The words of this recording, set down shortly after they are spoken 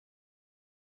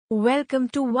Welcome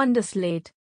to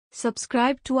Wonderslate.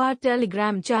 Subscribe to our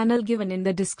Telegram channel given in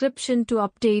the description to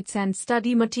updates and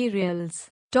study materials.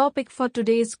 Topic for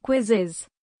today's quiz is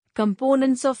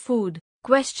Components of food.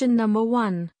 Question number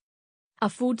 1. A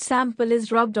food sample is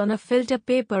rubbed on a filter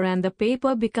paper and the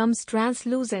paper becomes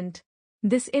translucent.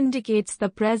 This indicates the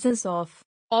presence of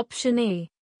Option A.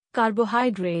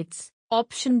 Carbohydrates.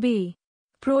 Option B.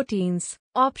 Proteins.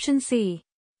 Option C.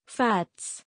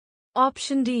 Fats.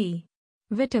 Option D.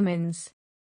 Vitamins.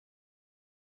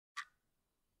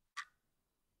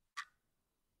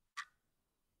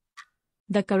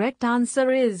 The correct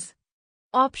answer is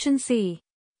Option C.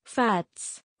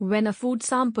 Fats. When a food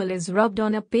sample is rubbed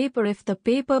on a paper, if the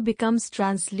paper becomes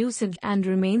translucent and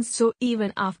remains so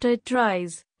even after it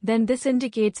dries, then this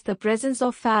indicates the presence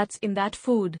of fats in that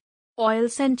food.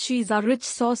 Oils and cheese are rich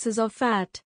sources of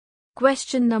fat.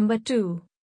 Question number 2.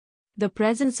 The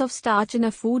presence of starch in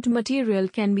a food material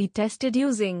can be tested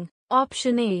using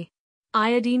Option A.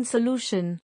 Iodine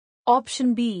solution.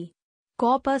 Option B.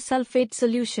 Copper sulfate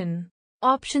solution.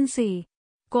 Option C.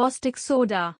 Caustic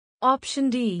soda. Option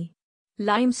D.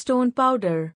 Limestone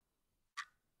powder.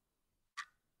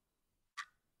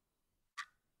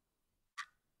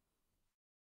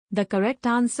 The correct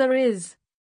answer is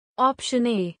Option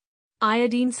A.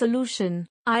 Iodine solution.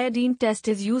 Iodine test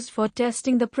is used for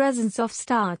testing the presence of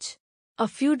starch. A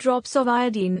few drops of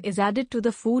iodine is added to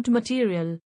the food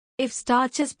material. If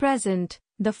starch is present,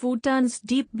 the food turns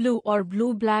deep blue or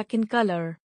blue-black in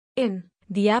color. In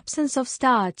the absence of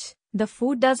starch, the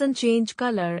food doesn't change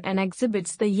color and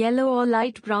exhibits the yellow or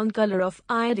light brown color of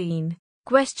iodine.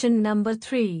 Question number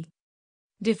 3.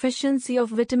 Deficiency of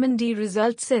vitamin D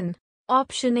results in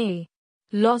Option A.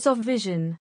 Loss of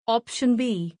vision. Option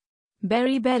B.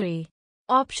 Beriberi.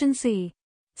 Option C.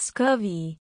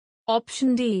 Scurvy.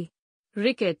 Option D.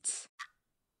 Rickets.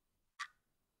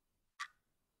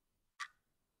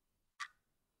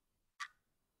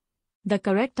 The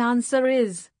correct answer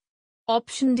is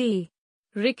Option D.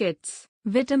 Rickets.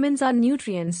 Vitamins are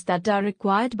nutrients that are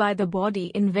required by the body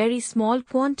in very small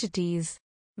quantities.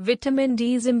 Vitamin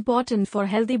D is important for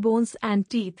healthy bones and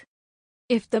teeth.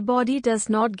 If the body does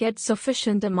not get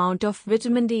sufficient amount of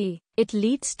vitamin D, it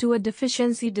leads to a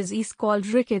deficiency disease called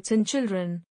rickets in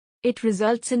children. It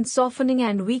results in softening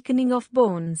and weakening of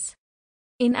bones.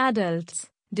 In adults,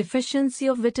 deficiency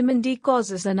of vitamin D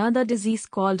causes another disease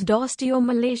called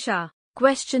osteomalacia.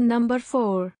 Question number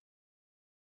 4.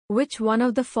 Which one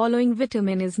of the following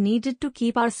vitamin is needed to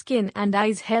keep our skin and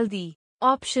eyes healthy?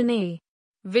 Option A.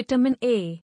 Vitamin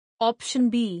A.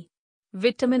 Option B.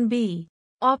 Vitamin B.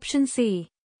 Option C.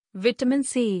 Vitamin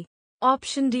C.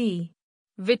 Option D.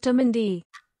 Vitamin D.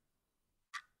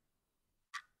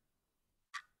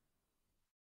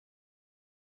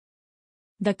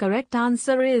 The correct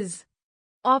answer is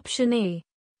Option A.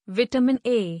 Vitamin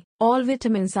A. All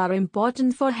vitamins are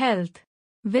important for health.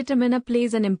 Vitamin A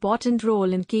plays an important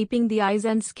role in keeping the eyes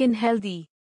and skin healthy.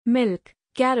 Milk,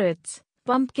 carrots,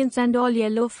 pumpkins and all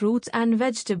yellow fruits and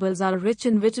vegetables are rich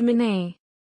in vitamin A.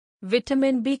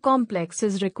 Vitamin B complex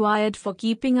is required for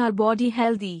keeping our body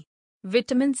healthy.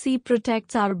 Vitamin C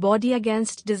protects our body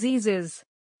against diseases.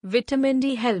 Vitamin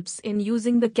D helps in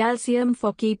using the calcium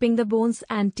for keeping the bones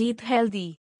and teeth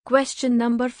healthy. Question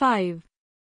number 5.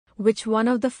 Which one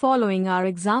of the following are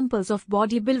examples of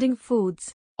bodybuilding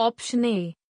foods? Option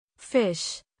A.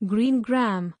 Fish, green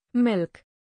gram, milk.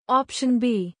 Option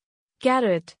B.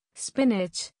 Carrot,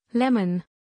 spinach, lemon.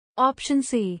 Option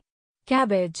C.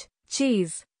 Cabbage,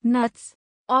 cheese, nuts.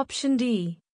 Option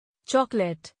D.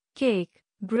 Chocolate, cake,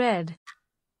 bread.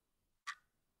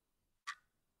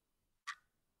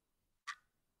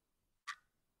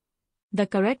 The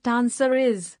correct answer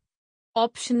is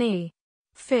Option A.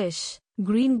 Fish,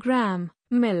 green gram,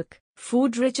 milk.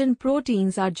 Food rich in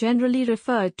proteins are generally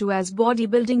referred to as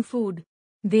bodybuilding food.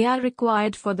 They are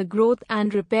required for the growth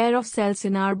and repair of cells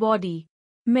in our body.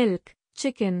 Milk,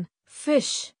 chicken,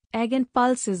 fish, egg and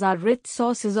pulses are rich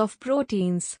sources of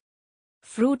proteins.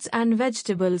 Fruits and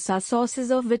vegetables are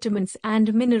sources of vitamins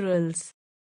and minerals.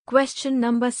 Question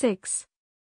number 6.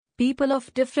 People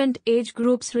of different age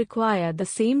groups require the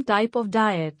same type of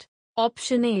diet.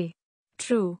 Option A.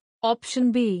 True.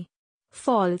 Option B.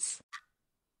 False.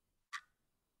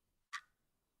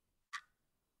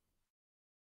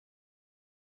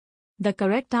 The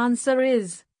correct answer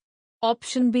is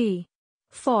Option B.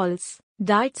 False.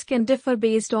 Diets can differ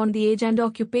based on the age and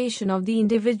occupation of the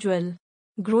individual.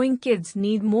 Growing kids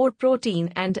need more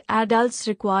protein and adults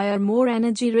require more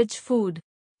energy-rich food.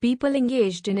 People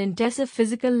engaged in intensive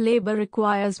physical labor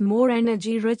requires more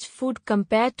energy-rich food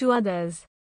compared to others.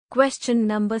 Question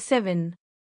number 7.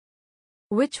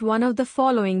 Which one of the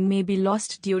following may be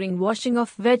lost during washing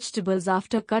of vegetables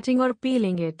after cutting or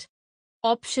peeling it?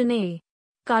 Option A.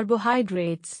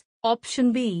 Carbohydrates.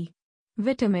 Option B.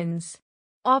 Vitamins.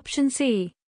 Option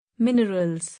C.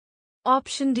 Minerals.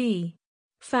 Option D.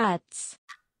 Fats.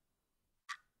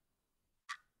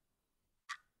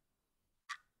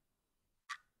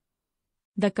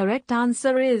 The correct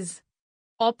answer is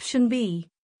option B.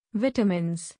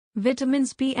 Vitamins.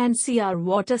 Vitamins B and C are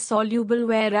water-soluble,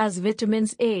 whereas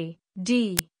vitamins A,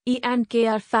 D, E and K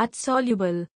are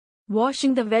fat-soluble.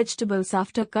 Washing the vegetables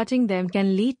after cutting them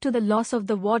can lead to the loss of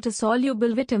the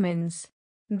water-soluble vitamins.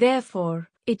 Therefore,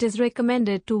 it is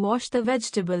recommended to wash the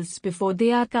vegetables before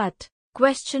they are cut.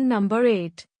 Question number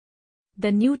 8.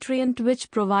 The nutrient which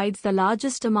provides the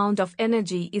largest amount of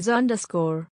energy is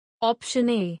underscore. Option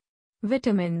A.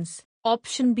 Vitamins.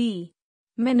 Option B.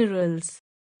 Minerals.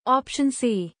 Option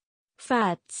C.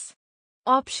 Fats.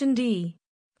 Option D.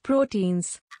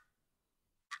 Proteins.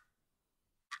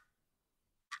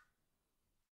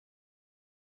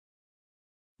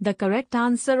 The correct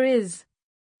answer is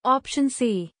option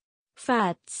C.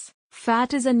 Fats.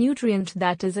 Fat is a nutrient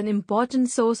that is an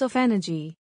important source of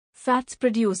energy. Fats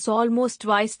produce almost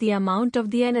twice the amount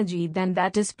of the energy than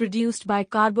that is produced by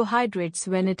carbohydrates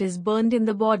when it is burned in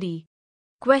the body.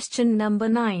 Question number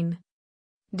 9.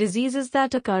 Diseases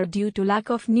that occur due to lack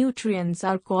of nutrients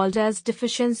are called as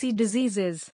deficiency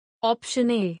diseases. Option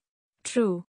A.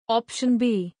 True. Option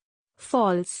B.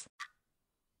 False.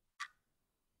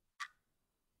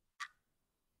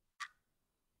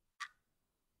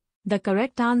 The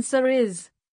correct answer is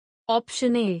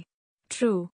option A.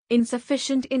 True.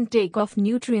 Insufficient intake of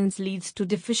nutrients leads to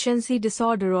deficiency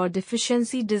disorder or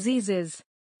deficiency diseases.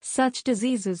 Such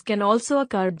diseases can also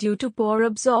occur due to poor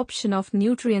absorption of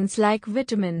nutrients like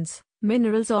vitamins,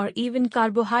 minerals or even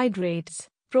carbohydrates,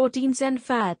 proteins and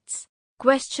fats.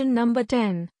 Question number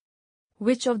 10.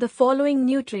 Which of the following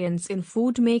nutrients in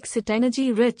food makes it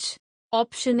energy rich?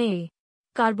 Option A.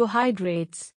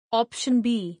 Carbohydrates. Option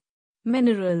B.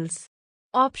 Minerals.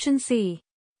 Option C.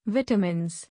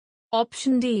 Vitamins.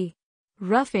 Option D.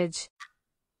 Roughage.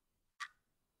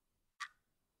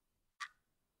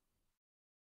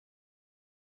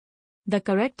 The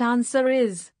correct answer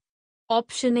is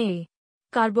option A.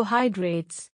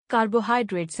 Carbohydrates.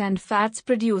 Carbohydrates and fats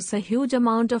produce a huge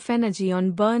amount of energy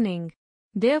on burning.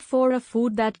 Therefore, a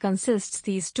food that consists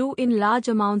these two in large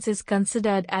amounts is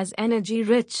considered as energy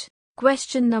rich.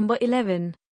 Question number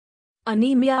 11.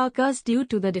 Anemia occurs due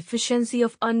to the deficiency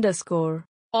of underscore.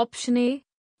 Option A.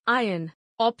 Iron.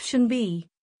 Option B.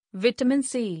 Vitamin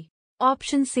C.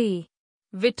 Option C.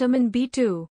 Vitamin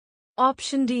B2.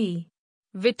 Option D.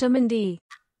 Vitamin D.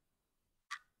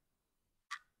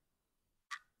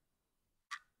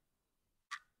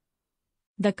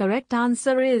 The correct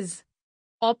answer is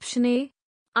option A.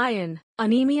 Iron.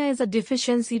 Anemia is a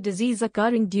deficiency disease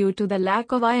occurring due to the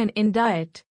lack of iron in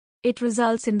diet. It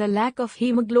results in the lack of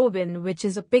hemoglobin, which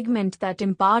is a pigment that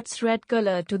imparts red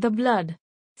color to the blood.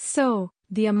 So,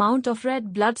 the amount of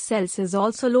red blood cells is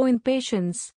also low in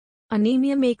patients.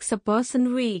 Anemia makes a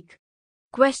person weak.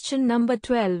 Question number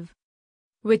 12.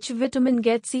 Which vitamin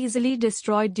gets easily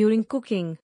destroyed during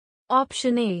cooking?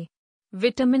 Option A.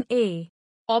 Vitamin A.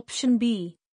 Option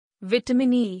B.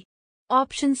 Vitamin E.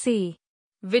 Option C.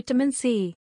 Vitamin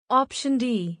C. Option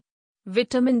D.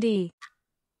 Vitamin D.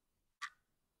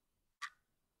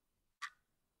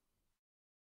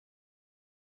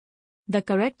 The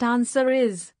correct answer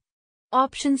is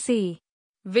option C.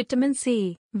 Vitamin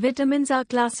C. Vitamins are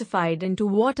classified into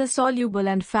water-soluble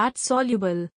and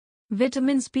fat-soluble.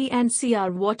 Vitamins B and C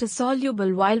are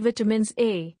water-soluble while vitamins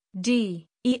A, D,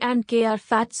 E and K are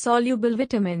fat-soluble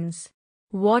vitamins.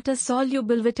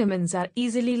 Water-soluble vitamins are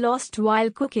easily lost while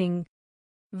cooking.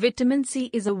 Vitamin C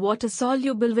is a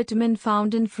water-soluble vitamin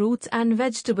found in fruits and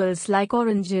vegetables like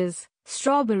oranges,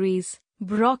 strawberries,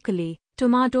 broccoli,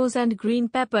 tomatoes and green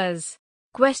peppers.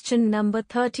 Question number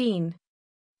 13.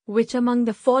 Which among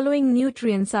the following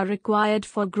nutrients are required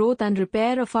for growth and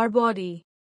repair of our body?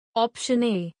 Option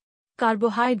A.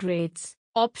 Carbohydrates.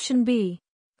 Option B.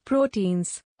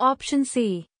 Proteins. Option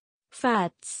C.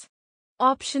 Fats.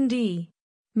 Option D.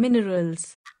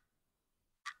 Minerals.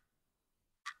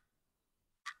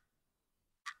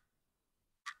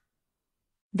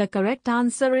 The correct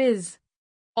answer is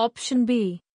option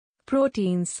B.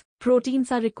 Proteins.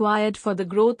 Proteins are required for the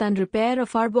growth and repair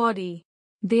of our body.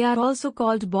 They are also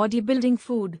called bodybuilding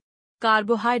food.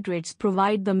 Carbohydrates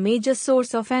provide the major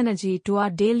source of energy to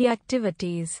our daily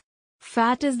activities.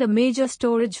 Fat is the major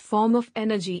storage form of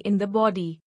energy in the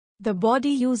body. The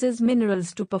body uses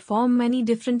minerals to perform many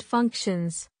different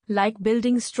functions, like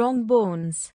building strong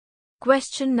bones.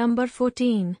 Question number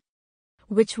 14.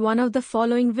 Which one of the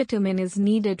following vitamin is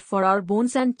needed for our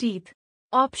bones and teeth?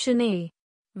 Option A.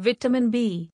 Vitamin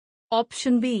B.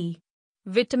 Option B.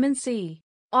 Vitamin C.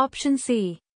 Option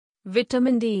C.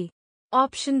 Vitamin D.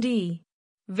 Option D.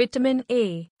 Vitamin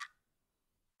A.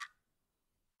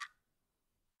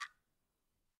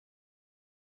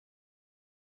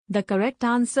 The correct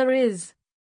answer is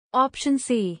option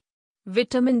C.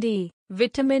 Vitamin D.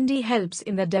 Vitamin D helps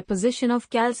in the deposition of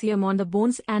calcium on the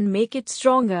bones and make it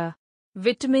stronger.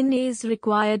 Vitamin A is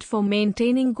required for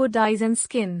maintaining good eyes and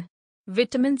skin.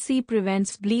 Vitamin C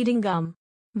prevents bleeding gum.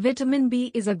 Vitamin B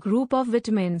is a group of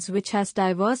vitamins which has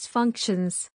diverse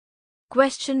functions.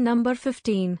 Question number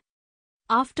 15.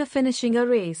 After finishing a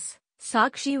race,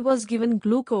 Sakshi was given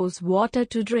glucose water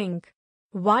to drink.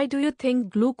 Why do you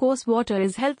think glucose water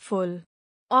is helpful?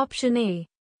 Option A.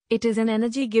 It is an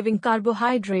energy-giving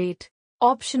carbohydrate.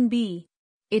 Option B.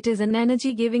 It is an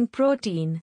energy-giving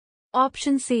protein.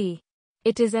 Option C.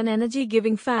 It is an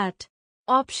energy-giving fat.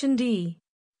 Option D.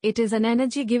 It is an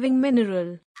energy-giving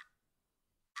mineral.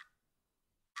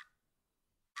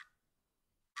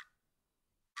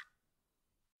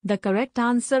 The correct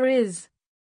answer is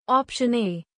option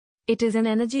A. It is an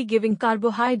energy-giving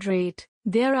carbohydrate.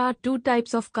 There are two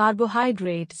types of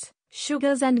carbohydrates,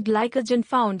 sugars and glycogen,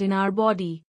 found in our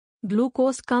body.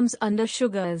 Glucose comes under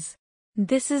sugars.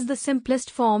 This is the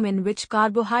simplest form in which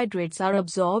carbohydrates are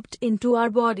absorbed into our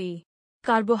body.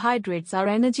 Carbohydrates are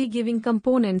energy-giving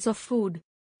components of food.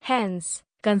 Hence,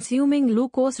 consuming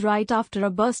glucose right after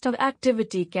a burst of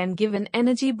activity can give an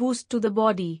energy boost to the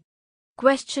body.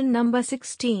 Question number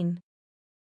 16.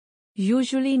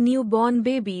 Usually newborn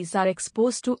babies are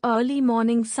exposed to early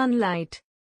morning sunlight.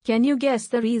 Can you guess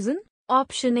the reason?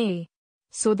 Option A.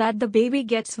 So that the baby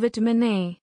gets vitamin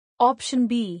A. Option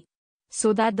B.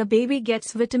 So that the baby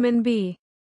gets vitamin B.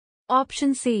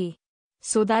 Option C.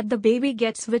 So that the baby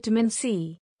gets vitamin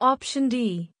C. Option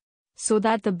D. So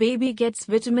that the baby gets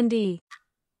vitamin D.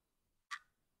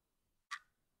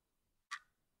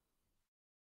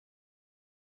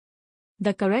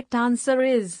 The correct answer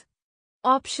is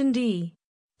option D.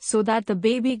 So that the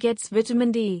baby gets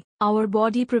vitamin D. Our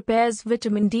body prepares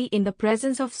vitamin D in the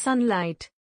presence of sunlight.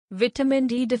 Vitamin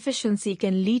D deficiency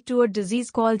can lead to a disease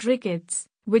called rickets,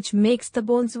 which makes the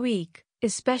bones weak,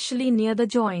 especially near the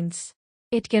joints.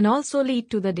 It can also lead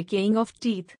to the decaying of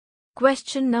teeth.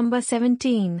 Question number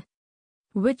 17.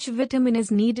 Which vitamin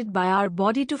is needed by our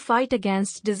body to fight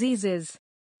against diseases?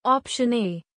 Option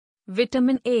A.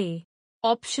 Vitamin A.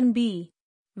 Option B.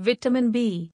 Vitamin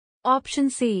B. Option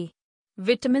C.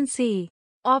 Vitamin C.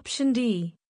 Option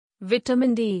D.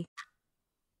 Vitamin D.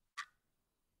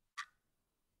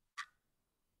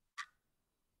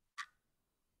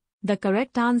 The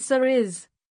correct answer is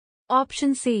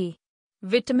option C.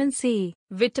 Vitamin C.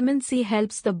 Vitamin C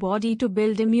helps the body to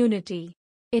build immunity.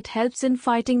 It helps in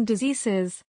fighting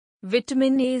diseases.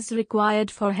 Vitamin A is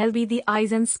required for healthy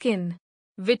eyes and skin.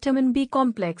 Vitamin B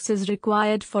complex is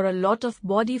required for a lot of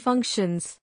body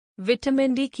functions.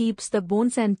 Vitamin D keeps the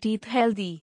bones and teeth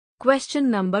healthy.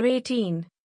 Question number 18.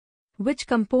 Which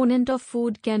component of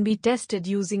food can be tested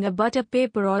using a butter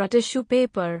paper or a tissue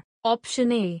paper?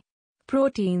 Option A.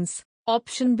 Proteins.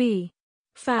 Option B.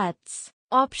 Fats.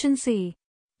 Option C.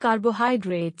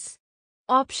 Carbohydrates.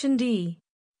 Option D.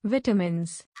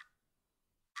 Vitamins.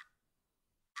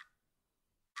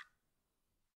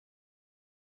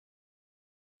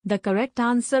 The correct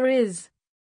answer is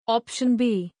option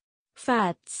B.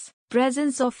 Fats.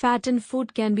 Presence of fat in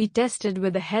food can be tested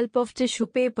with the help of tissue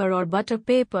paper or butter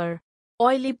paper.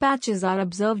 Oily patches are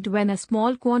observed when a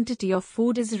small quantity of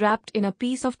food is wrapped in a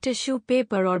piece of tissue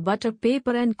paper or butter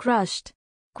paper and crushed.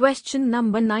 Question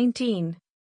number 19.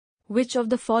 Which of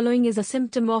the following is a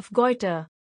symptom of goitre?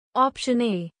 Option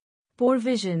A. Poor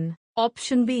vision.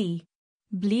 Option B.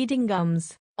 Bleeding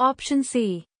gums. Option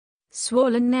C.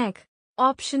 Swollen neck.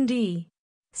 Option D.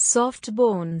 Soft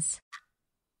bones.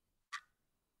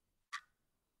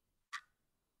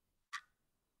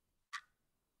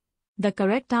 The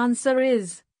correct answer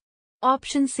is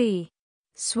option C.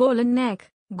 Swollen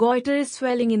neck. Goitre is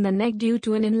swelling in the neck due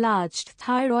to an enlarged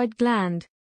thyroid gland.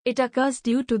 It occurs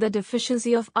due to the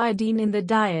deficiency of iodine in the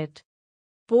diet.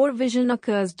 Poor vision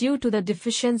occurs due to the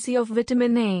deficiency of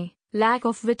vitamin A. Lack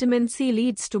of vitamin C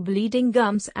leads to bleeding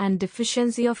gums, and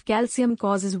deficiency of calcium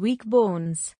causes weak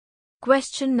bones.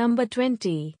 Question number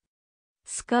 20.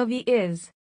 Scurvy is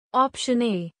option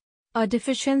A. A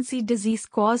deficiency disease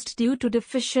caused due to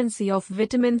deficiency of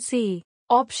vitamin C.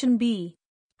 Option B.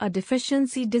 A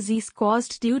deficiency disease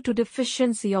caused due to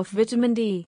deficiency of vitamin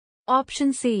D.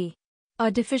 Option C. A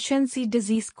deficiency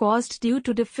disease caused due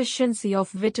to deficiency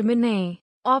of vitamin A.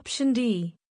 Option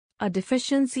D. A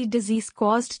deficiency disease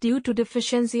caused due to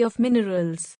deficiency of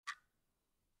minerals.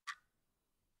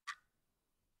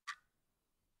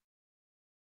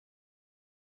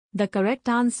 The correct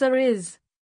answer is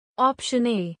Option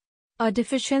A. A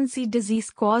deficiency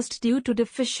disease caused due to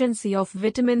deficiency of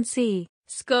vitamin C.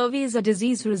 Scurvy is a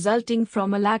disease resulting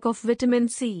from a lack of vitamin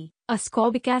C,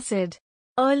 ascorbic acid.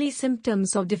 Early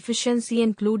symptoms of deficiency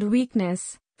include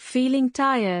weakness, feeling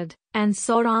tired, and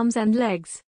sore arms and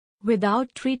legs.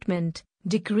 Without treatment,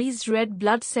 decreased red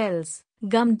blood cells,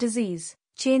 gum disease,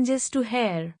 changes to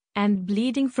hair, and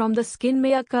bleeding from the skin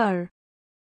may occur.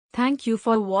 Thank you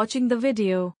for watching the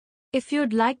video. If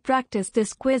you'd like practice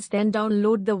this quiz, then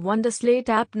download the Wonderslate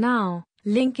app now,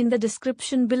 link in the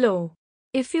description below.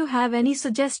 If you have any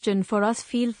suggestion for us,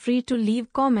 feel free to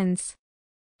leave comments.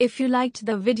 If you liked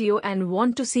the video and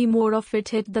want to see more of it,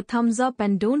 hit the thumbs up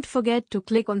and don't forget to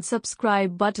click on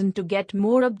subscribe button to get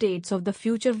more updates of the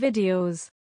future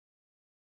videos.